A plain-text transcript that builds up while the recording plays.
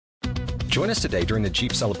Join us today during the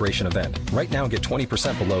Jeep Celebration event. Right now, get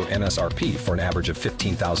 20% below MSRP for an average of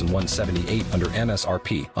 $15,178 under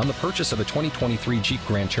MSRP on the purchase of a 2023 Jeep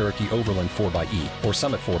Grand Cherokee Overland 4xE or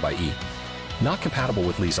Summit 4xE. Not compatible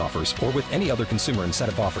with lease offers or with any other consumer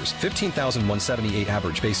incentive offers. $15,178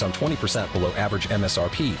 average based on 20% below average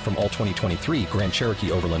MSRP from all 2023 Grand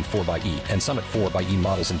Cherokee Overland 4xE and Summit 4xE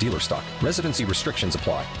models in dealer stock. Residency restrictions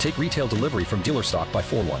apply. Take retail delivery from dealer stock by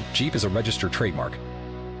 4/1. Jeep is a registered trademark.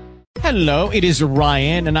 Hello, it is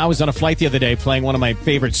Ryan, and I was on a flight the other day playing one of my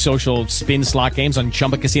favorite social spin slot games on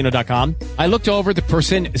ChumbaCasino.com. I looked over at the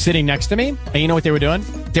person sitting next to me, and you know what they were doing?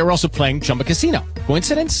 They were also playing Chumba Casino.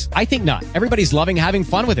 Coincidence? I think not. Everybody's loving having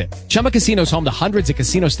fun with it. Chumba Casino is home to hundreds of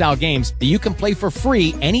casino-style games that you can play for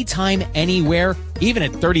free anytime, anywhere, even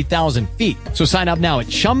at 30,000 feet. So sign up now at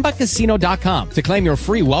ChumbaCasino.com to claim your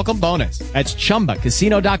free welcome bonus. That's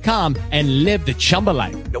ChumbaCasino.com and live the Chumba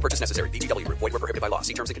life. No purchase necessary. VGW. Void where prohibited by law.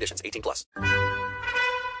 See terms and conditions. 18+.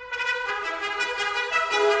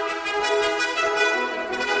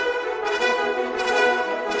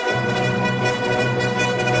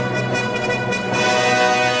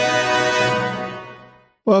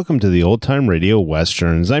 Welcome to the Old Time Radio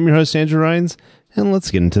Westerns. I'm your host, Andrew Rhynes, and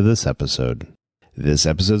let's get into this episode. This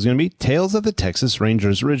episode is going to be Tales of the Texas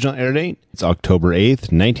Rangers. Original air date, it's October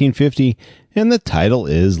 8th, 1950, and the title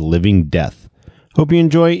is Living Death. Hope you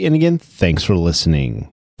enjoy, and again, thanks for listening.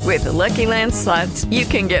 With the Lucky Land Slots, you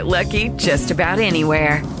can get lucky just about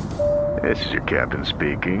anywhere. This is your captain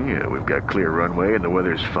speaking. We've got clear runway and the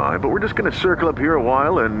weather's fine, but we're just going to circle up here a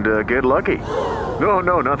while and get lucky.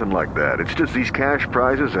 No, nothing like that. It's just these cash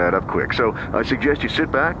prizes add up quick. So I suggest you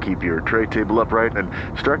sit back, keep your tray table upright, and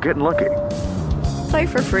start getting lucky. Play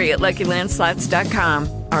for free at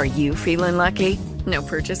LuckyLandSlots.com. Are you feeling lucky? No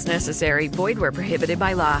purchase necessary. Void where prohibited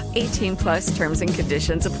by law. 18+ terms and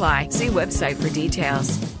conditions apply. See website for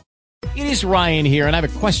details. It is Ryan here, and I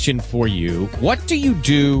have a question for you. What do you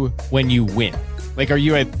do when you win? Like, are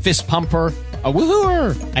you a fist pumper, a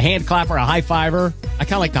woohooer, a hand clapper, a high fiver? I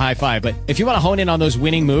kind of like the high five, but if you want to hone in on those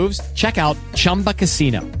winning moves, check out Chumba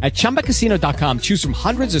Casino. At ChumbaCasino.com, choose from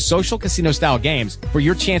hundreds of social casino-style games for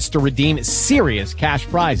your chance to redeem serious cash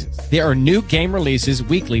prizes. There are new game releases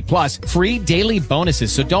weekly, plus free daily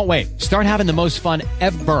bonuses, so don't wait. Start having the most fun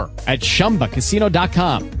ever at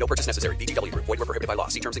ChumbaCasino.com. No purchase necessary. VGW. Void where prohibited by law.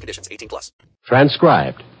 See terms and conditions. 18+.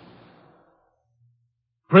 Transcribed.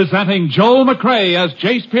 Presenting Joel McCrea as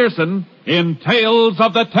Jace Pearson in Tales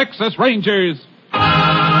of the Texas Rangers.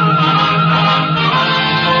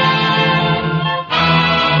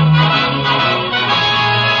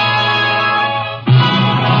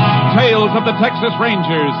 Tales of the Texas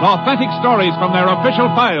Rangers, authentic stories from their official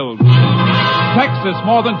files. Texas,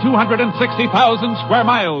 more than 260,000 square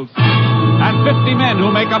miles. And 50 men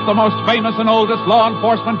who make up the most famous and oldest law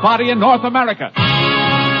enforcement body in North America.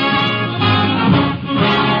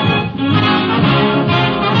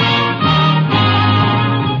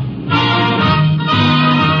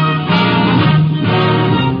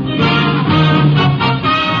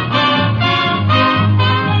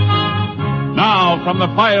 From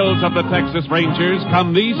the files of the Texas Rangers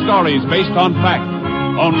come these stories based on fact.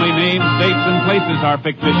 Only names, dates, and places are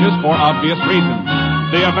fictitious for obvious reasons.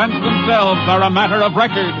 The events themselves are a matter of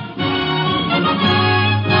record.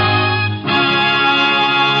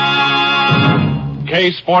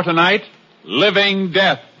 Case for tonight, Living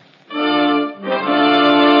Death.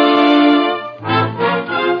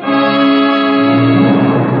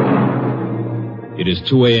 It is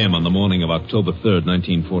 2 a.m. on the morning of October 3rd,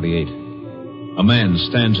 1948. A man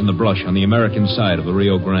stands in the brush on the American side of the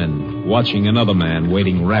Rio Grande, watching another man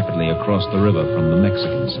wading rapidly across the river from the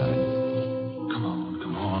Mexican side.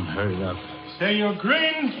 Come on, hurry up. Senor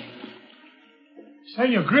Green?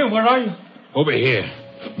 Senor Green, where are you? Over here.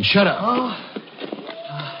 And shut up.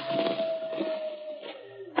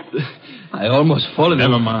 I almost fallen.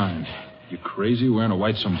 Never mind. You crazy wearing a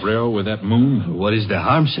white sombrero with that moon? What is the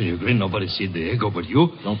harm, Senor Green? Nobody see the ego but you.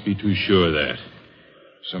 Don't be too sure of that.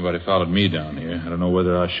 Somebody followed me down here. I don't know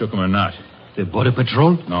whether I shook him or not. The Border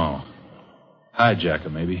Patrol? No.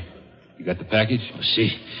 Hijacker, maybe. You got the package?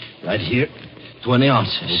 See, right here. 20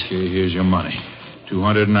 ounces. Okay, here's your money.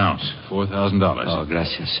 $200 an ounce. $4,000. Oh,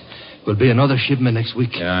 gracias. Will be another shipment next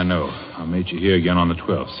week. Yeah, I know. I'll meet you here again on the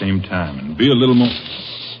 12th, same time, and be a little more...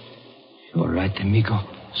 You all right, amigo?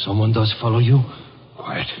 Someone does follow you?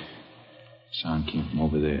 Quiet. Sound came from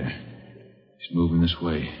over there. He's moving this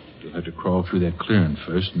way. You'll have to crawl through that clearing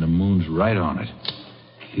first, and the moon's right on it.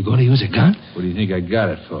 You going to use a gun? What do you think I got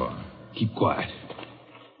it for? Keep quiet.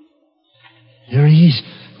 There he is,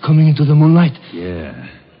 coming into the moonlight. Yeah,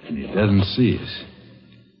 and he doesn't see us.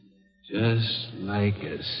 Just like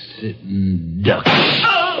a sitting duck.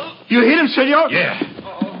 Oh! You hit him, senor? Yeah.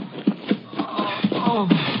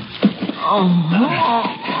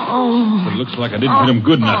 But it looks like I didn't hit him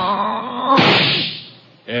good enough.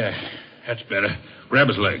 Yeah, that's better. Grab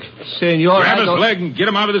his leg. Senor, Grab his leg and get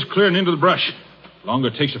him out of this clear and into the brush. The longer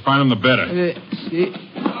it takes to find him, the better.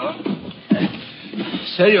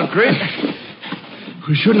 Senor Green,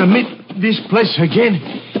 we shouldn't admit this place again.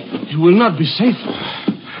 It will not be safe.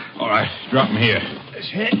 All right, drop him here.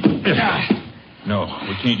 No,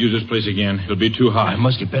 we can't use this place again. It'll be too high. I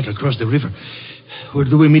must get back across the river. Where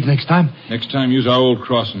do we meet next time? Next time, use our old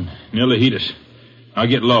crossing, near Lajitas. I'll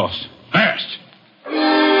get lost. Fast!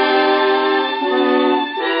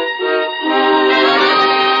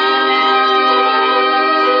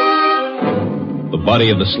 The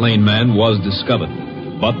body of the slain man was discovered,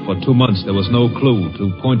 but for 2 months there was no clue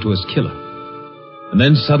to point to his killer. And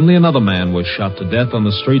then suddenly another man was shot to death on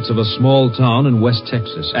the streets of a small town in West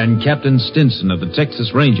Texas, and Captain Stinson of the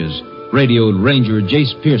Texas Rangers radioed Ranger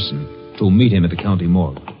Jace Pearson to meet him at the county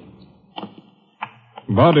morgue.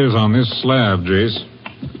 Body's on this slab, Jace.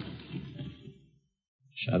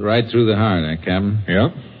 Shot right through the heart, Captain?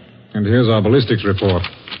 Yep. And here's our ballistics report.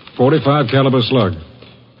 .45 caliber slug.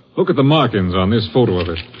 Look at the markings on this photo of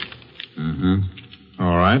it.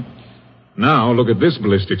 All right. Now look at this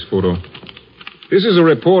ballistics photo. This is a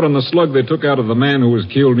report on the slug they took out of the man who was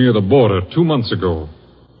killed near the border 2 months ago.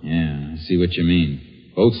 Yeah, I see what you mean.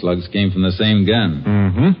 Both slugs came from the same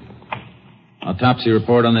gun. Autopsy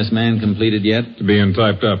report on this man completed yet? It's being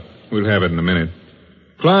typed up. We'll have it in a minute.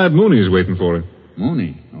 Clyde Mooney's waiting for it.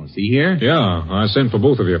 Mooney? Oh, is he here? Yeah, I sent for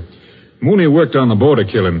both of you. Mooney worked on the border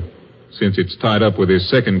killing. Since it's tied up with his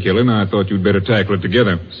second killing, I thought you'd better tackle it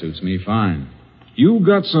together. Suits me fine. You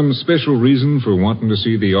got some special reason for wanting to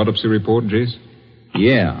see the autopsy report, Jace?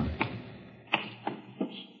 Yeah.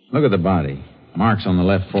 Look at the body. Marks on the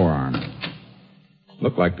left forearm.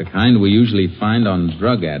 Look like the kind we usually find on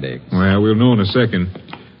drug addicts. Well, we'll know in a second.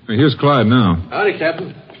 Here's Clyde now. Howdy,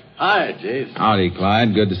 Captain. Hi, Jace. Howdy,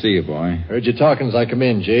 Clyde. Good to see you, boy. Heard you talking as I come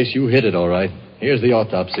in, Jace. You hit it all right. Here's the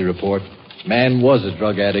autopsy report. Man was a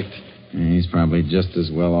drug addict. He's probably just as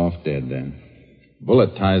well off dead, then.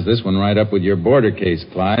 Bullet ties this one right up with your border case,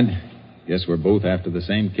 Clyde. Guess we're both after the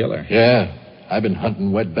same killer. Yeah. I've been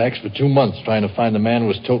hunting wetbacks for 2 months trying to find the man who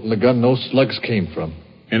was toting the gun those slugs came from.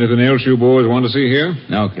 Anything else you boys want to see here?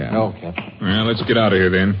 No, Captain. No, Captain. Well, let's get out of here,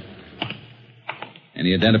 then.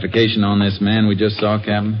 Any identification on this man we just saw,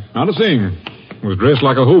 Captain? Not a thing. Was dressed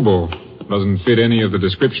like a hobo. Doesn't fit any of the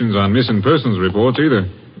descriptions on missing persons reports, either.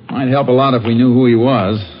 Might help a lot if we knew who he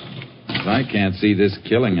was. I can't see this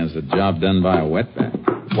killing as a job done by a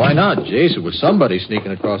wetback. Why not, Jace? It was somebody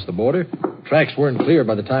sneaking across the border. Tracks weren't clear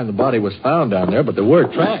by the time the body was found down there, but there were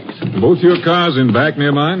tracks. Both your cars in back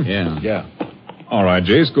near mine? Yeah. All right,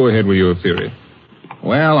 Jace, go ahead with your theory.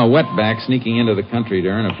 Well, a wetback sneaking into the country to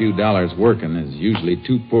earn a few dollars working is usually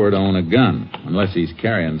too poor to own a gun, unless he's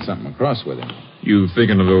carrying something across with him. You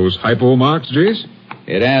thinking of those hypo marks, Jace?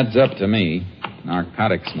 It adds up to me.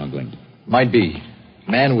 Narcotic smuggling. Might be.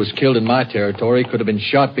 Man was killed in my territory. Could have been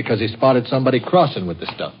shot because he spotted somebody crossing with the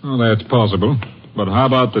stuff. Oh, that's possible. But how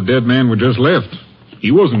about the dead man we just left?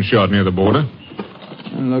 He wasn't shot near the border.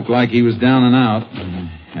 It looked like he was down and out.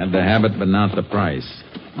 Had the habit, but not the price.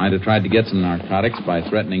 Might have tried to get some narcotics by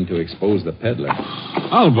threatening to expose the peddler.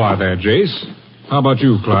 I'll buy that, Jace. How about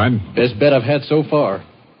you, Clyde? Best bet I've had so far.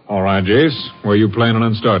 All right, Jace. Where you planning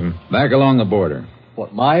on starting? Back along the border.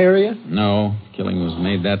 What, my area? No. Killing was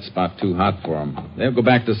made that spot too hot for them. They'll go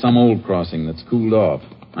back to some old crossing that's cooled off.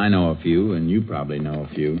 I know a few, and you probably know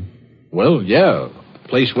a few. Well, yeah.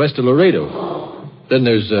 Place west of Laredo. Then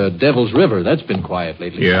there's Devil's River. That's been quiet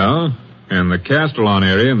lately. Yeah. And the Castellon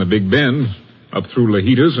area and the Big Bend. Up through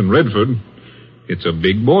Lajitas and Redford. It's a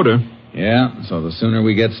big border. Yeah, so the sooner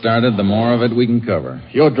we get started, the more of it we can cover.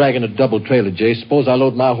 You're dragging a double trailer, Jace. Suppose I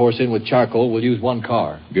load my horse in with charcoal. We'll use one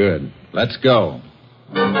car. Good. Let's go.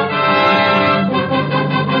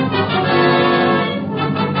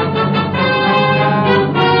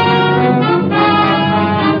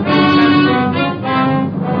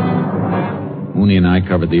 Mooney and I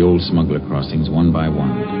covered the old smuggler crossings one by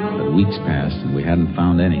one. But weeks passed, and we hadn't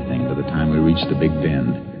found anything by the time we reached the Big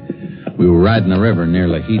Bend. We were riding the river near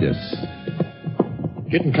Lajitas.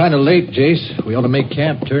 Getting kind of late, Jace. We ought to make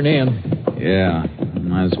camp, turn in. Yeah,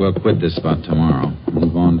 might as well quit this spot tomorrow.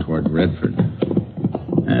 Move on toward Redford.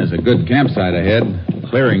 There's a good campsite ahead,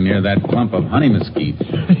 clearing near that clump of honey mesquite.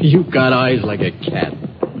 You've got eyes like a cat.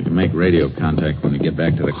 We can make radio contact when we get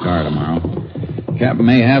back to the car tomorrow. Captain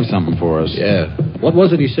may have something for us. Yeah. What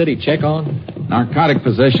was it he said he'd check on? Narcotic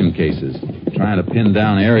possession cases. trying to pin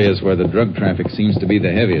down areas where the drug traffic seems to be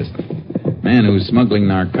the heaviest. Man who's smuggling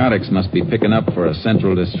narcotics must be picking up for a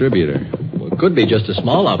central distributor. Well, it could be just a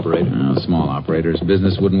small operator. No, small operator's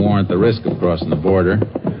business wouldn't warrant the risk of crossing the border.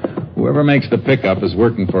 Whoever makes the pickup is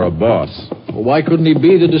working for a boss. Well, why couldn't he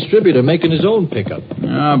be the distributor making his own pickup?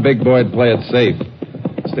 Oh, big boy'd play it safe.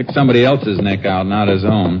 Stick somebody else's neck out, not his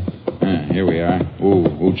own. Here we are.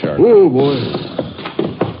 Ooh, charcoal. Ooh, boy.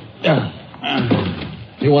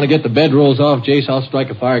 You want to get the bedrolls off, Jace? I'll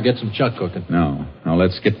strike a fire, get some chuck cooking. No,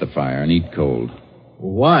 let's skip the fire and eat cold.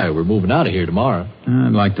 Why? We're moving out of here tomorrow.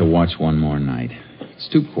 I'd like to watch one more night. It's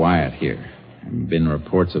too quiet here. Haven't been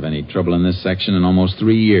reports of any trouble in this section in almost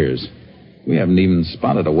 3 years. We haven't even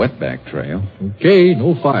spotted a wetback trail. Okay,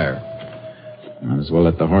 no fire. Might as well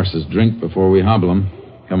let the horses drink before we hobble them.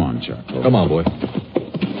 Come on, Charcoal. Come on, boy.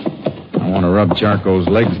 I want to rub Charcoal's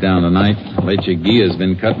legs down tonight. Lechuguilla's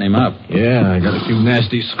been cutting him up. Yeah, I got a few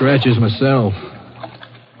nasty scratches myself.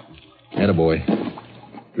 Attaboy.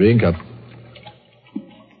 Drink up.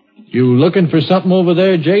 You looking for something over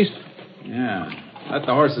there, Jace? Yeah. Let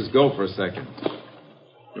the horses go for a second.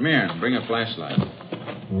 Come here and bring a flashlight.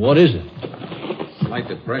 What is it? Slight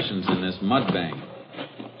depressions in this mud bank.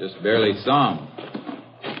 Just barely saw them.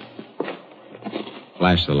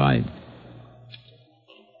 Flash the light.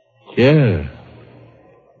 Yeah.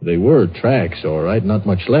 They were tracks, all right. Not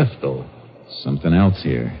much left, though. Something else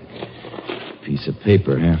here. Piece of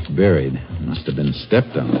paper half buried. Must have been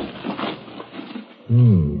stepped on.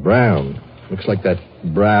 Brown. Looks like that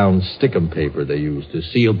brown stickum paper they use to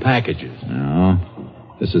seal packages. No.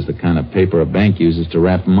 This is the kind of paper a bank uses to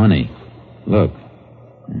wrap money. Look.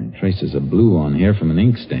 There are traces of blue on here from an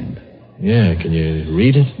inkstand. Yeah, can you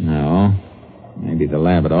read it? No. Maybe the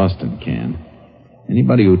lab at Austin can.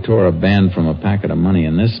 Anybody who tore a band from a packet of money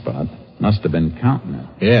in this spot must have been counting it.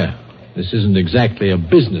 Yeah. This isn't exactly a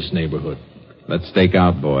business neighborhood. Let's stake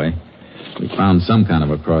out, boy. We found some kind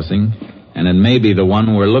of a crossing, and it may be the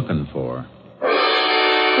one we're looking for.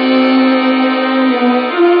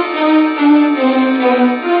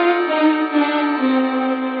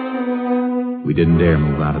 We didn't dare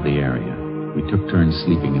move out of the area. We took turns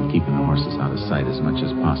sleeping and keeping the horses out of sight as much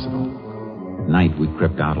as possible. At night, we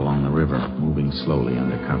crept out along the river, moving slowly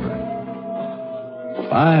under cover.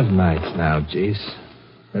 5 nights now, Jace.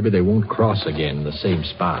 Maybe they won't cross again in the same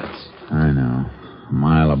spots. I know. A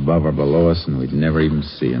mile above or below us, and we'd never even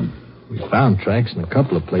see them. We found tracks in a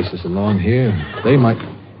couple of places along here. They might...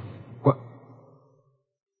 What?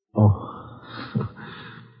 Oh.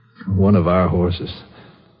 One of our horses.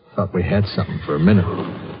 Thought we had something for a minute.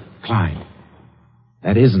 Clyde,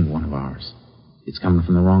 that isn't one of ours. It's coming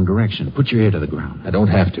from the wrong direction. Put your ear to the ground. I don't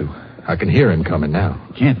have to. I can hear him coming now.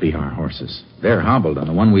 It can't be our horses. They're hobbled, and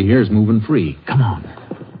the one we hear is moving free. Come on.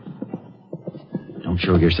 Don't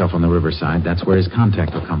show yourself on the riverside. That's where his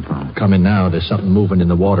contact will come from. Coming now. There's something moving in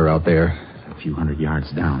the water out there. A few hundred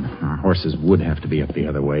yards down. Our horses would have to be up the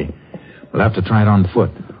other way. We'll have to try it on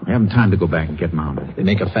foot. We haven't time to go back and get mounted. If they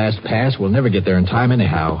make a fast pass, we'll never get there in time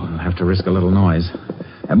anyhow. We'll have to risk a little noise.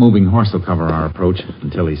 That moving horse will cover our approach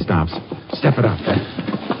until he stops. Step it up.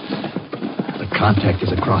 The contact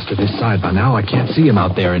is across to this side by now. I can't see him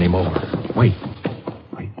out there anymore. Wait.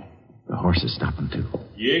 The horse is stopping too.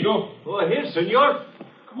 Diego? Oh, here, senor.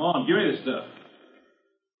 Come on, give me the stuff.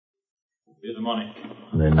 Here's the money.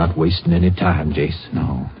 They're not wasting any time, Jace.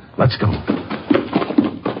 No. Let's go.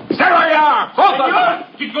 Stay where you are! Both of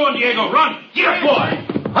you! Keep going, Diego. Run! Get up,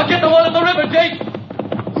 boy! I'll get the one in the river, Jake.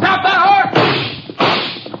 Stop that horse!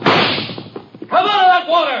 Come out of that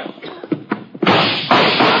water!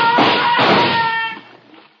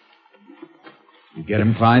 You get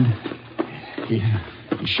him, Clyde? He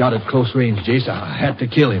shot at close range, Jace. I had to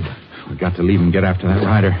kill him. We've got to leave him get after that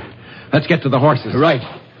rider. Let's get to the horses. Right.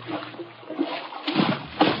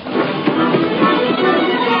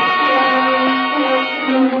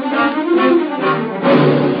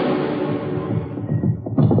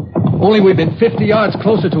 Only we've been 50 yards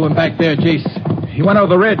closer to him back there, Jace. He went over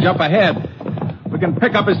the ridge up ahead. We can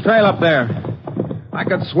pick up his trail up there. I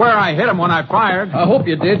could swear I hit him when I fired. I hope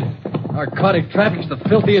you did. Narcotic traffic's the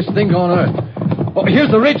filthiest thing on earth. Oh, here's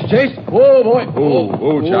the ridge, Jace. Oh, boy.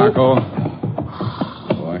 Oh, Charcoal.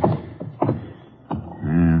 Boy.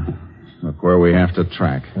 Yeah. Look where we have to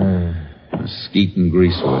track. Mesquite and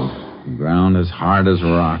greasewood. Ground as hard as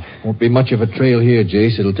rock. Won't be much of a trail here,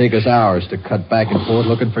 Jace. It'll take us hours to cut back and forth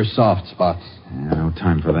looking for soft spots. Yeah, no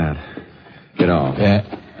time for that. Get off. Yeah.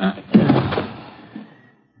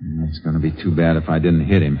 It's going to be too bad if I didn't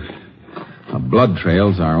hit him. A blood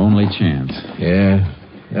trail's our only chance. Yeah.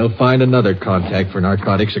 They'll find another contact for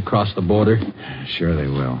narcotics across the border. Sure they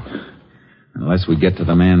will. Unless we get to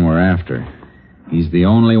the man we're after. He's the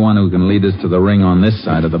only one who can lead us to the ring on this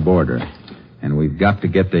side of the border. And we've got to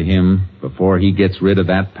get to him before he gets rid of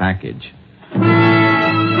that package.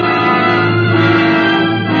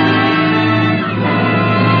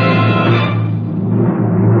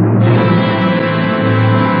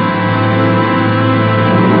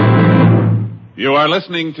 You are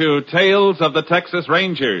listening to Tales of the Texas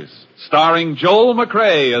Rangers, starring Joel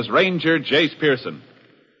McRae as Ranger Jace Pearson.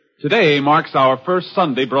 Today marks our first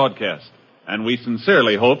Sunday broadcast, and we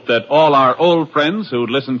sincerely hope that all our old friends who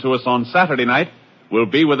listened to us on Saturday night will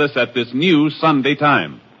be with us at this new Sunday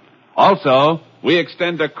time. Also, we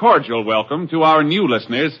extend a cordial welcome to our new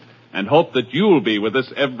listeners and hope that you'll be with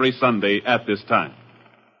us every Sunday at this time.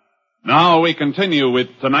 Now we continue with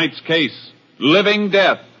tonight's case, Living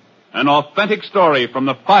Death, an authentic story from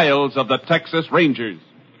the files of the Texas Rangers.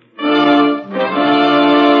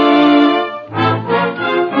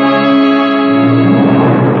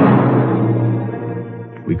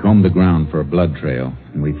 We combed the ground for a blood trail,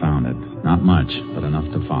 and we found it. Not much, but enough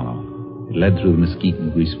to follow. It led through the mesquite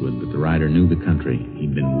and greasewood, but the rider knew the country.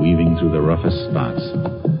 He'd been weaving through the roughest spots.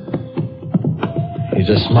 He's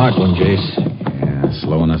a smart one, Jace. Yeah,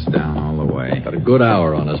 slowing us down all the way. Got a good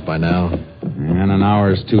hour on us by now. And an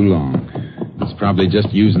hour's too long. He's probably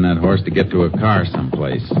just using that horse to get to a car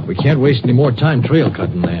someplace. We can't waste any more time trail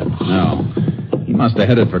cutting them. No. He must have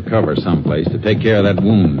headed for cover someplace to take care of that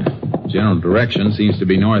wound. General direction seems to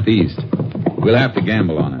be northeast. We'll have to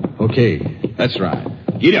gamble on it. Okay. That's right.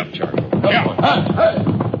 Get up, Charlie. Yeah.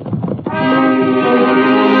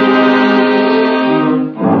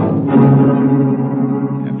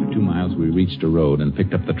 After 2 miles, we reached a road and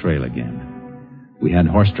picked up the trail again. We had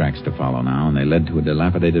horse tracks to follow now, and they led to a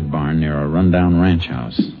dilapidated barn near a rundown ranch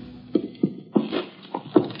house.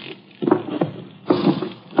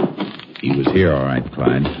 He was here, all right,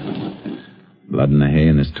 Clyde. Blood in the hay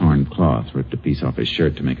and this torn cloth. Ripped a piece off his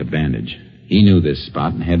shirt to make a bandage. He knew this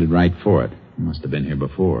spot and headed right for it. He must have been here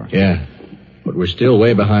before. Yeah, but we're still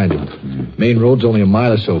way behind him. Main road's only a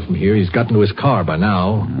mile or so from here. He's gotten to his car by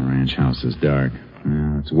now. The ranch house is dark.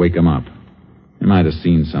 Well, let's wake him up. He might have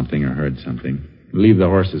seen something or heard something. Leave the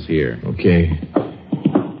horses here. Okay.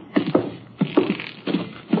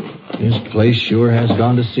 This place sure has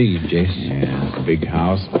gone to seed, Jace. Yeah, it's a big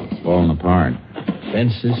house. It's falling apart.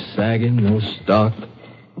 Fences sagging, no stock.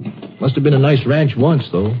 Must have been a nice ranch once,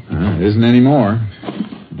 though. It isn't anymore.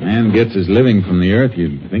 A man gets his living from the earth,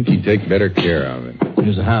 you'd think he'd take better care of it.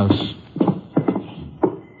 Here's a house.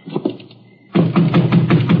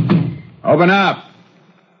 Open up.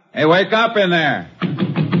 Hey, wake up in there.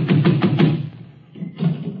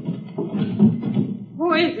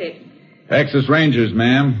 Who is it? Texas Rangers,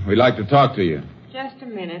 ma'am. We'd like to talk to you. Just a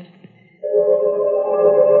minute.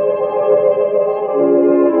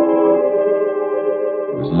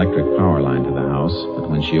 There was an electric power line to the house, but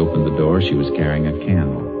when she opened the door, she was carrying a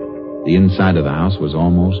candle. The inside of the house was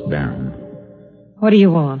almost barren. What do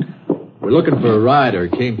you want? We're looking for a rider.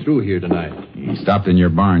 Came through here tonight. He stopped in your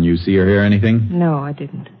barn. You see or hear anything? No, I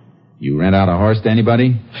didn't. You rent out a horse to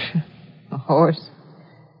anybody? A horse?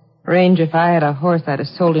 Ranger, if I had a horse, I'd have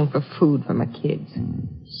sold him for food for my kids.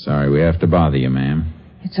 Sorry we have to bother you, ma'am.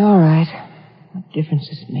 It's all right. What difference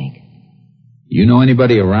does it make? You know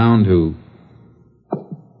anybody around who...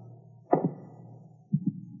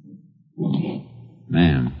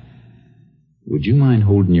 Ma'am, would you mind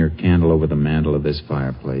holding your candle over the mantel of this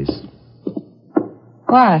fireplace?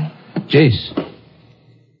 Why? Jace,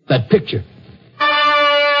 that picture. The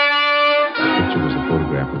picture was a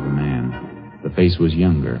photograph of a man. The face was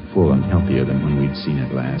younger, full and healthier than when we'd seen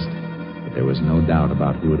it last. But there was no doubt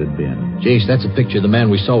about who it had been. Jace, that's a picture of the man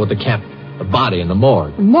we saw with the cap, the body in the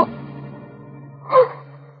morgue. Oh, no.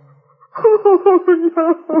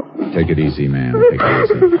 Take it easy, ma'am. Take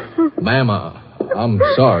it easy. Ma'am, I'm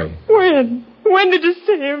sorry. When? When did you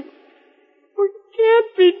see him? Oh, he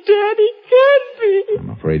can't be dead. He can't be. I'm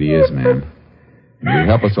afraid he is, ma'am. And you'd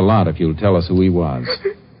help us a lot if you'll tell us who he was.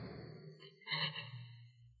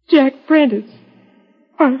 Jack Prentice.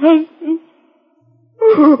 My husband.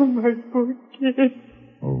 Oh, my poor kid.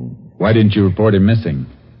 Oh, why didn't you report him missing?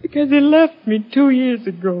 Because he left me 2 years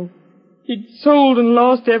ago. He'd sold and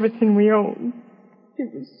lost everything we owned. He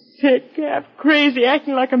was sick, half crazy,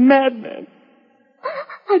 acting like a madman.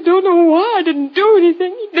 I don't know why I didn't do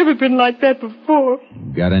anything. He'd never been like that before.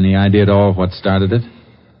 Got any idea at all what started it?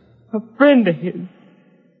 A friend of his.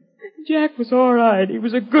 Jack was all right. He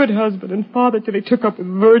was a good husband and father till he took up with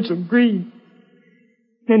Virgil Green.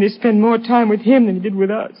 Then he spent more time with him than he did with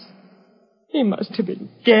us. He must have been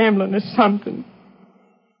gambling or something.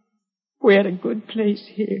 We had a good place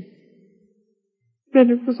here. Then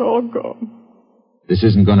it was all gone. This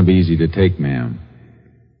isn't going to be easy to take, ma'am.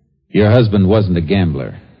 Your husband wasn't a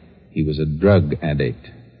gambler. He was a drug addict.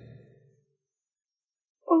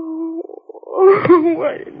 Oh,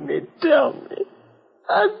 why didn't he tell me?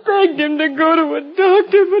 I begged him to go to a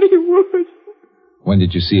doctor, but he wouldn't. When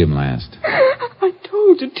did you see him last? I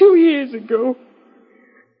told you 2 years ago.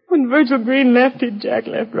 When Virgil Green left here, Jack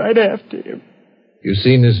left right after him. You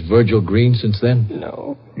seen this Virgil Green since then?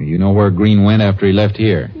 No. You know where Green went after he left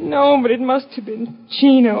here? No, but it must have been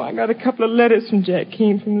Chino. I got a couple of letters from Jack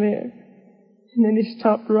came from there. And then he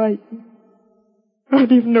stopped writing.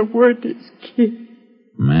 Not even a word to his kid.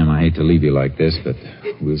 Ma'am, I hate to leave you like this, but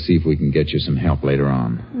we'll see if we can get you some help later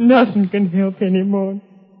on. Nothing can help anymore.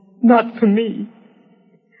 Not for me.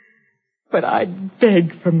 But I'd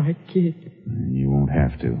beg for my kid. You won't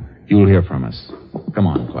have to. You'll hear from us. Come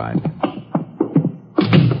on, Clyde.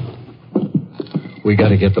 We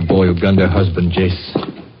gotta get the boy who gunned her husband, Jace.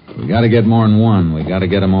 We gotta get more than one. We gotta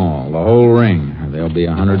get them all. The whole ring. Or there'll be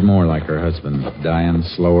 100 more like her husband, dying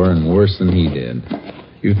slower and worse than he did.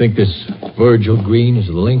 You think this Virgil Green is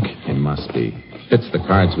the link? It must be. Fits the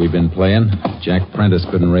cards we've been playing. Jack Prentice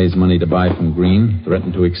couldn't raise money to buy from Green,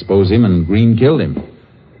 threatened to expose him, and Green killed him.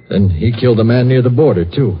 Then he killed a man near the border,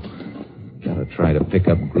 too. Gotta try to pick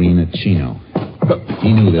up Green at Chino.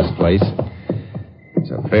 He knew this place. It's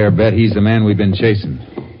a fair bet he's the man we've been chasing.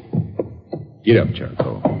 Get up,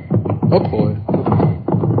 Charcoal. Up, boy.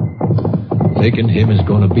 Taking him is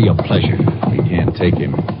going to be a pleasure. We can't take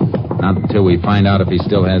him. Not until we find out if he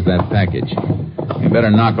still has that package. We better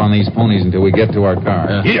knock on these ponies until we get to our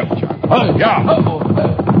car. Get up, Charcoal. Oh, yeah.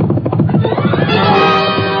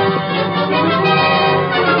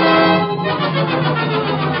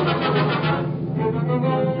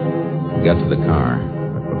 We got to the car.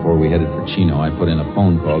 But before we headed for Chino, I put in a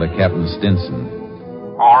phone call to Captain Stinson.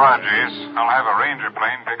 All right, Jace. I'll have a Ranger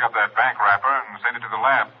plane pick up that bank wrapper and send it to the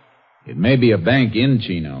lab. It may be a bank in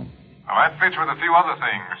Chino. Well, that fits with a few other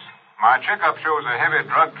things. My checkup shows a heavy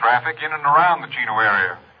drug traffic in and around the Chino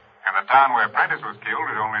area. And the town where Prentice was killed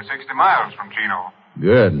is only 60 miles from Chino.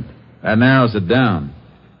 Good. That narrows it down.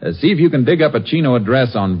 See if you can dig up a Chino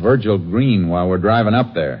address on Virgil Green while we're driving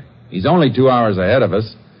up there. He's only 2 hours ahead of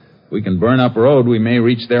us. If we can burn up road, we may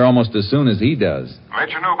reach there almost as soon as he does. Let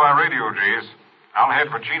you know by radio, Jace. I'll head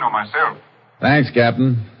for Chino myself. Thanks,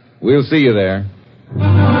 Captain. We'll see you there. We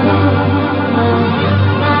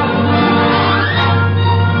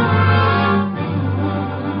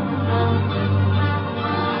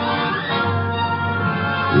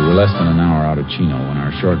were less than an hour out of Chino when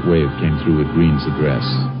our short wave came through with Green's address.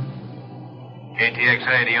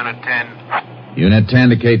 KTXA to Unit 10. Unit 10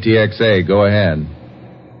 to KTXA. Go ahead.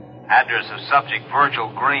 Address of subject Virgil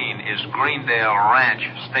Green is Greendale Ranch,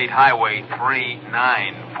 State Highway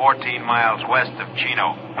 39, 14 miles west of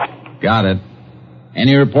Chino. Got it.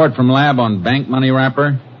 Any report from lab on bank money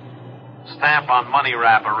wrapper? Stamp on money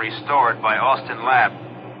wrapper restored by Austin Lab.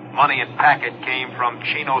 Money and packet came from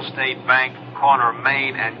Chino State Bank, corner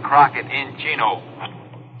Main and Crockett in Chino.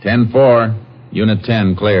 10-4. Unit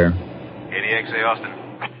 10, clear. KTXA Austin.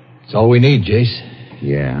 That's all we need, Jace.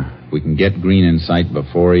 Yeah. We can get Green in sight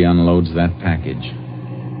before he unloads that package.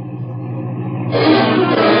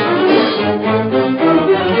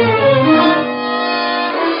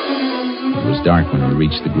 It was dark when we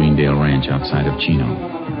reached the Greendale Ranch outside of Chino.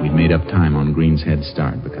 We'd made up time on Green's head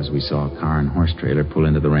start because we saw a car and horse trailer pull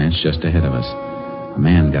into the ranch just ahead of us. A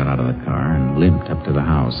man got out of the car and limped up to the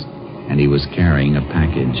house, and he was carrying a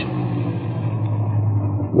package.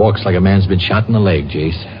 Walks like a man's been shot in the leg,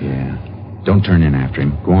 Jace. Yeah. Don't turn in after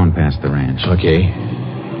him. Go on past the ranch. Okay.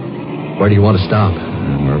 Where do you want to stop?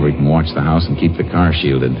 Where we can watch the house and keep the car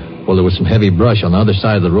shielded. Well, there was some heavy brush on the other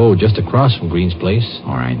side of the road just across from Green's place.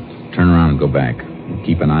 All right. Turn around and go back. We'll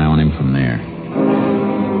keep an eye on him from there.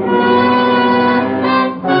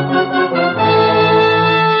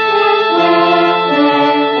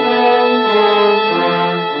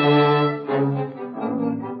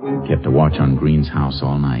 We kept a watch on Green's house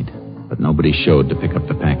all night, but nobody showed to pick up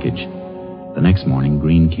the package. The next morning,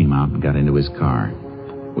 Green came out and got into his car.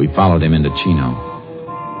 We followed him into Chino.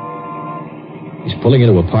 He's pulling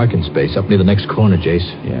into a parking space up near the next corner,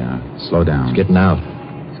 Jace. Yeah, slow down. He's getting out.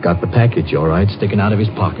 He's got the package, all right, sticking out of his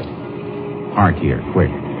pocket. Park here,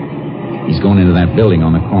 quick. He's going into that building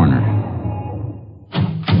on the corner.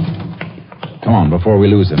 Come on, before we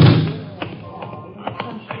lose him.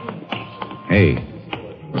 Hey,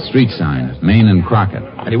 the street sign, Main and Crockett.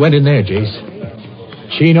 And he went in there, Jace.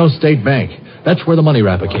 Chino State Bank. That's where the money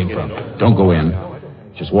wrapper came from. Don't go in.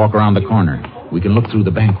 Just walk around the corner. We can look through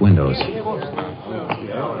the bank windows.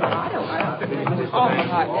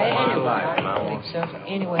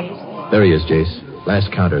 There he is, Jace.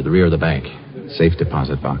 Last counter at the rear of the bank. Safe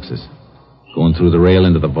deposit boxes. Going through the rail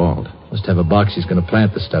into the vault. Must have a box he's going to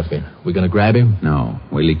plant the stuff in. We going to grab him? No,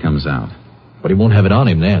 wait till he comes out. But he won't have it on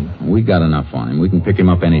him then. We got enough on him. We can pick him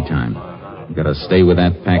up any time. We got to stay with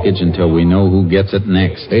that package until we know who gets it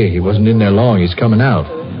next. Hey, he wasn't in there long. He's coming out.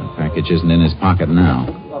 The package isn't in his pocket now.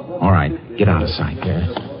 All right, get out of sight. Yeah.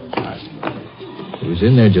 He was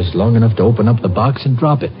in there just long enough to open up the box and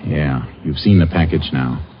drop it. Yeah, you've seen the package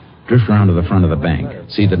now. Drift around to the front of the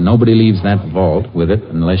bank. See that nobody leaves that vault with it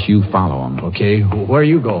unless you follow him. Okay, where are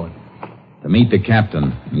you going? To meet the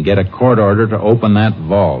captain and get a court order to open that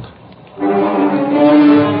vault.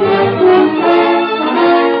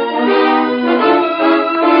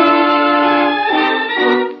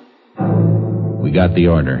 We got the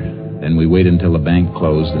order. Then we waited until the bank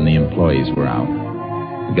closed and the employees were out.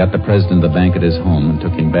 We got the president of the bank at his home and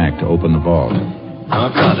took him back to open the vault.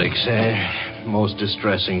 Narcotics, most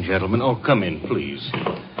distressing, gentlemen. Oh, come in, please.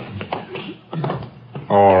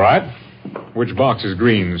 All right. Which box is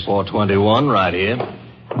Green's? 421, right here.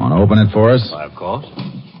 Want to open it for us? Why, of course.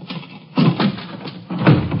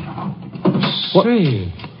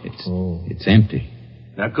 Say. It's empty.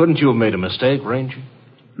 Now, couldn't you have made a mistake, Ranger?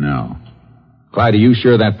 No. Clyde, are you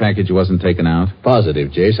sure that package wasn't taken out? Positive,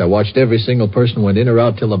 Jace. I watched every single person went in or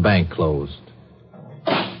out till the bank closed.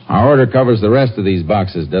 Our order covers the rest of these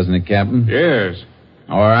boxes, doesn't it, Captain? Yes.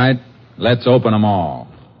 All right. Let's open them all.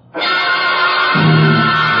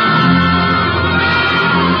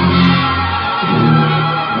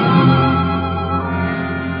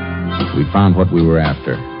 We found what we were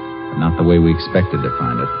after, but not the way we expected to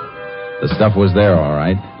find it. The stuff was there, all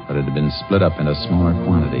right, but it had been split up into smaller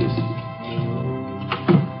quantities.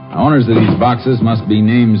 The owners of these boxes must be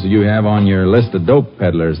names you have on your list of dope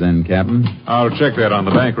peddlers, then, Captain. I'll check that on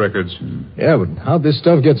the bank records. Yeah, but how'd this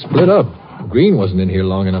stuff get split up? Green wasn't in here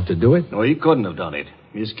long enough to do it. No, he couldn't have done it.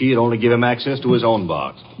 His key would only give him access to his own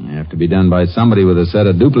box. It'd have to be done by somebody with a set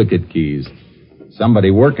of duplicate keys.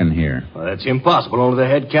 Somebody working here. Well, that's impossible. Only the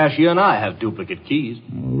head cashier and I have duplicate keys.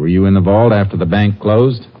 Were you in the vault after the bank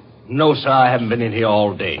closed? No, sir, I haven't been in here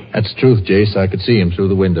all day. That's truth, Jace. I could see him through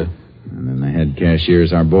the window. And then the head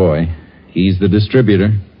cashier's our boy. He's the distributor.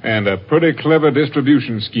 And a pretty clever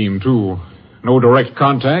distribution scheme, too. No direct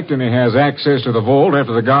contact, and he has access to the vault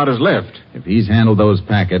after the guard has left. If he's handled those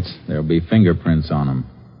packets, there'll be fingerprints on them.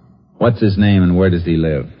 What's his name and where does he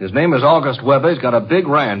live? His name is August Weber. He's got a big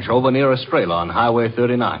ranch over near Estrella on Highway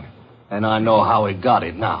 39. And I know how he got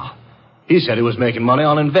it now. He said he was making money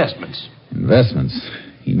on investments. Investments?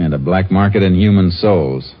 He meant a black market in human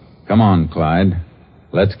souls. Come on, Clyde.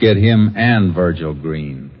 Let's get him and Virgil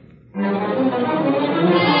Green. We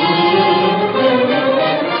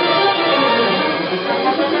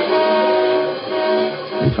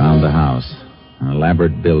found the house. An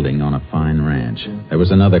elaborate building on a fine ranch. There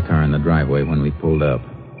was another car in the driveway when we pulled up.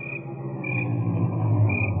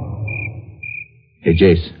 Hey,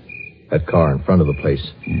 Jace. That car in front of the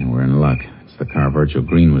place. Yeah, we're in luck. It's the car Virgil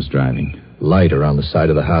Green was driving. Light around the side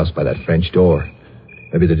of the house by that French door.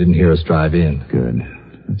 Maybe they didn't hear us drive in. Good.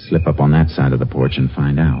 Let's slip up on that side of the porch and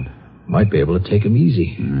find out. Might be able to take him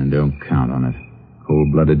easy. Don't count on it.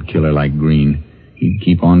 Cold-blooded killer like Green. He'd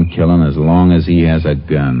keep on killing as long as he has a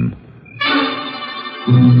gun.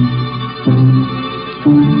 We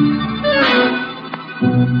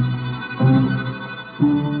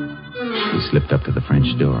slipped up to the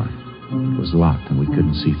French door. It was locked and we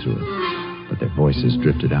couldn't see through it. But their voices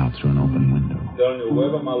drifted out through an open window. I'm telling you,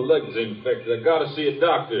 Weber, my leg's infected. I gotta see a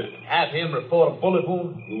doctor. Have him report a bullet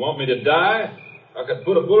wound? You want me to die? I could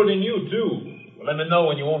put a bullet in you, too. Well, let me know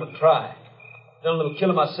when you want to try. Done a little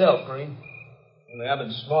killing myself, Green. Only I've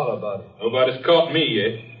been smarter about it. Nobody's caught me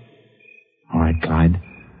yet. All right, Clyde.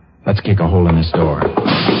 Let's kick a hole in this door. All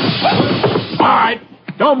right.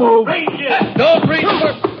 Don't move. Ranger! Don't breathe.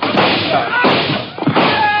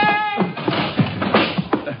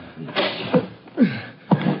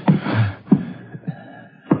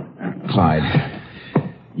 Clyde,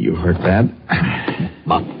 you hurt bad?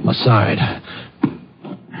 My side.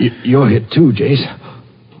 You're hit too, Jace.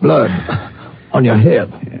 Blood on your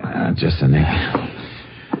head. Yeah, just a nick.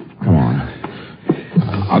 Come on.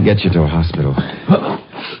 I'll get you to a hospital.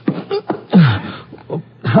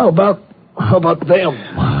 How about them?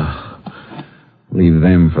 Leave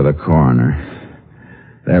them for the coroner.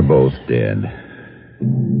 They're both dead.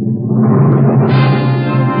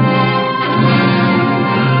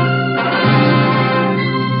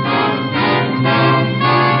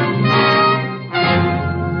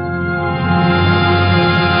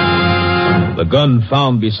 The gun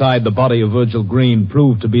found beside the body of Virgil Green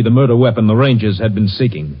proved to be the murder weapon the Rangers had been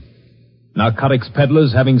seeking. Narcotics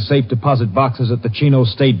peddlers having safe deposit boxes at the Chino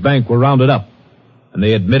State Bank were rounded up, and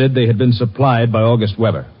they admitted they had been supplied by August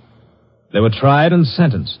Weber. They were tried and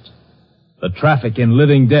sentenced. The traffic in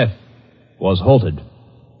living death was halted.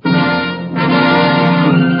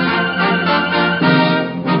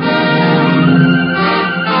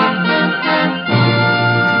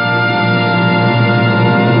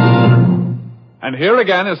 And here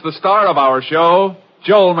again is the star of our show,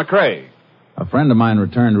 Joel McCrea. A friend of mine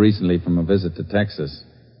returned recently from a visit to Texas.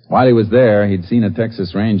 While he was there, he'd seen a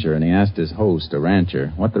Texas Ranger, and he asked his host, a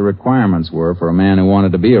rancher, what the requirements were for a man who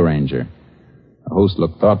wanted to be a ranger. The host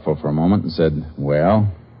looked thoughtful for a moment and said,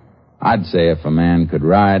 well, I'd say if a man could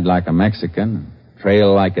ride like a Mexican,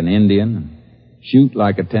 trail like an Indian, shoot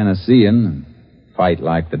like a Tennessean, and fight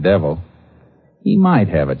like the devil, he might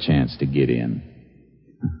have a chance to get in.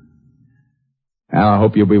 Well, I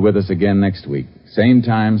hope you'll be with us again next week. Same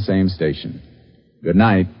time, same station. Good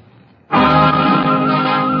night.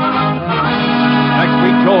 Next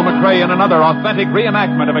week, Joel McCrea in another authentic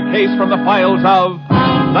reenactment of a case from the files of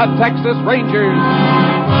the Texas Rangers.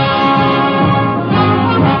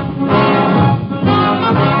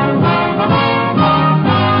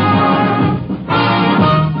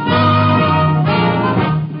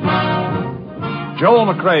 Joel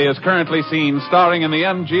McCrea is currently seen starring in the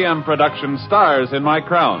MGM production Stars in My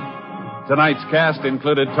Crown. Tonight's cast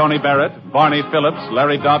included Tony Barrett, Barney Phillips,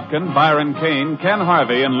 Larry Dobkin, Byron Kane, Ken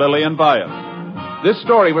Harvey, and Lillian Byam. This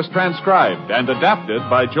story was transcribed and adapted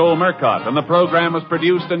by Joel Murcott, and the program was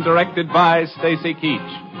produced and directed by Stacy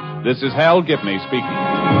Keach. This is Hal Gibney speaking.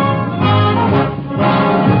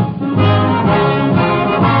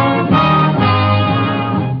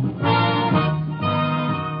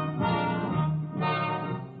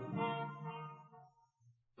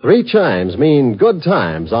 Three chimes mean good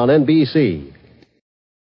times on NBC.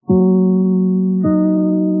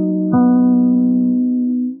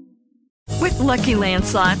 With Lucky Land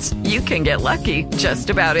Slots, you can get lucky just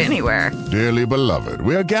about anywhere. Dearly beloved,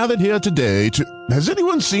 we are gathered here today to... Has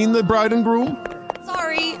anyone seen the bride and groom?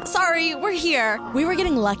 Sorry, we're here. We were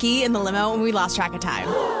getting lucky in the limo and we lost track of time.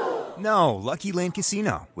 No, Lucky Land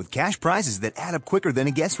Casino, with cash prizes that add up quicker than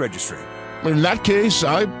a guest registry. In that case,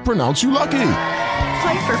 I pronounce you lucky.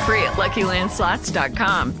 Play for free at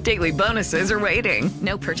LuckyLandSlots.com. Daily bonuses are waiting.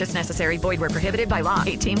 No purchase necessary. Void where prohibited by law.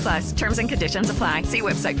 18+. Terms and conditions apply. See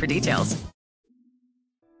website for details.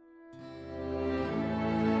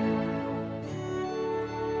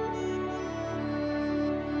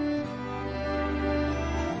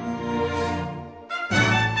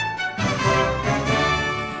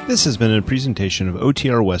 This has been a presentation of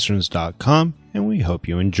OTRWesterns.com, and we hope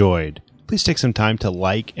you enjoyed. Please take some time to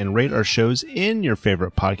like and rate our shows in your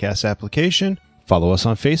favorite podcast application. Follow us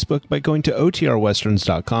on Facebook by going to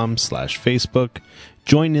OTRWesterns.com/Facebook.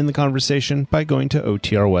 Join in the conversation by going to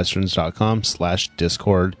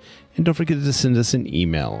OTRWesterns.com/Discord. And don't forget to send us an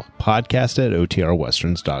email,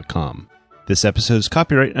 podcast@OTRWesterns.com. This episode is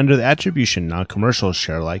copyright under the Attribution Non-Commercial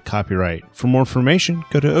Share Alike copyright. For more information,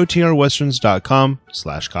 go to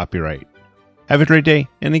OTRWesterns.com/copyright. Have a great day,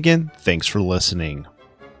 and again, thanks for listening.